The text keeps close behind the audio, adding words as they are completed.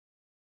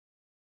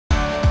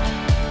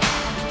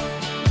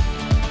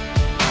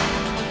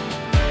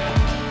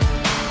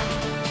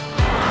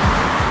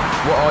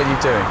are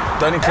you doing?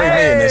 Don't include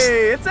me in this.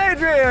 Hey, it's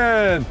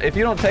Adrian! If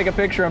you don't take a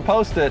picture and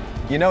post it,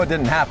 you know it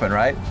didn't happen,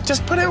 right?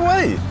 Just put it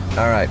away.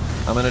 All right,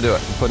 I'm gonna do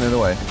it. I'm putting it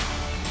away.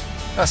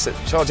 That's it,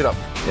 charge it up.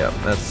 Yeah,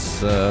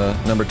 that's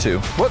number 2.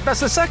 What,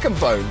 that's the second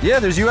phone? Yeah,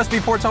 there's USB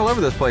ports all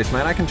over this place,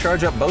 man. I can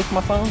charge up both my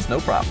phones, no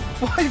problem.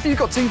 Why have you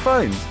got 2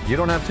 phones? You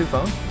don't have 2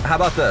 phones? How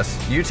about this?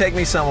 You take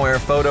me somewhere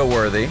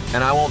photo-worthy,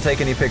 and I won't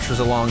take any pictures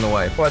along the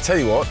way. Well, I tell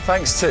you what,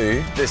 thanks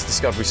to this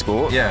Discovery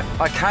Sport, yeah,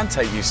 I can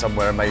take you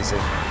somewhere amazing.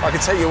 I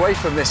can take you away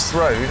from this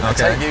road and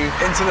take you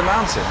into the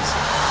mountains.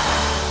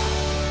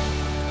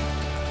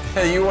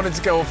 Yeah, you wanted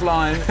to go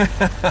offline.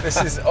 This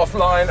is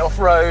offline,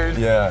 off-road.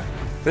 Yeah.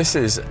 This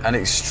is an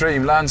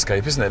extreme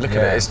landscape, isn't it? Look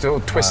at it, it's still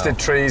twisted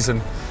trees and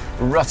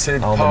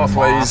rutted pathways.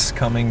 The moss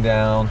coming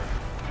down.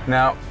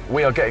 Now,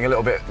 we are getting a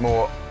little bit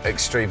more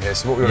extreme here,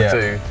 so what we want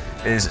to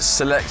do is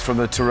select from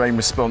the terrain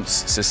response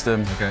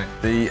system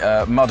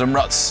the mud and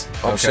ruts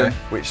option,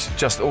 which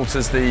just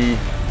alters the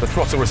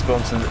throttle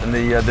response and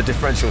the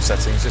differential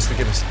settings just to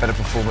give us better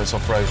performance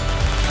off-road.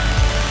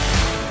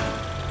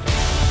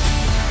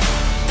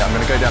 Yeah, I'm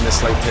going to go down this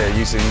slope here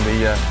using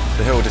the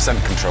hill descent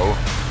control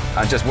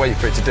and just wait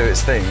for it to do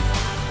its thing,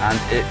 and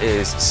it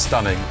is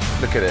stunning.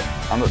 Look at it.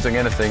 I'm not doing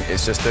anything,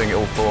 it's just doing it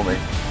all for me.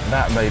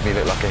 That made me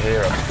look like a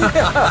hero.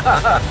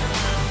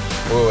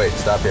 Wait,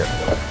 stop here.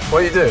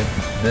 What are you doing?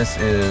 This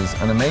is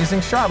an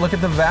amazing shot. Look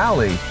at the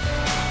valley.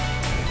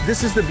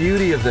 This is the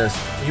beauty of this.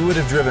 You would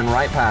have driven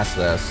right past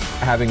this,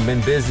 having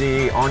been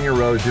busy on your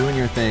road doing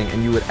your thing,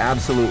 and you would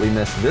absolutely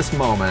miss this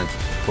moment,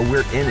 but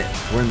we're in it.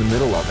 We're in the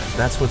middle of it.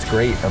 That's what's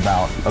great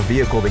about a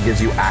vehicle that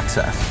gives you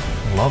access.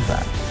 I love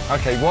that.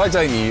 Okay, why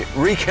don't you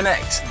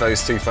reconnect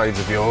those 2 phones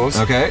of yours?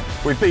 Okay.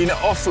 We've been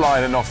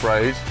offline and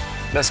off-road.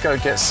 Let's go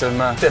get some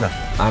dinner.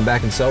 I'm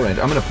back in cell range.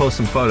 I'm gonna post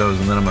some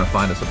photos and then I'm gonna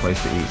find us a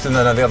place to eat. So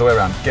no, the other way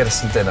around. Get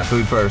us some dinner.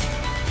 Food first.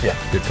 Yeah.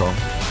 Good call.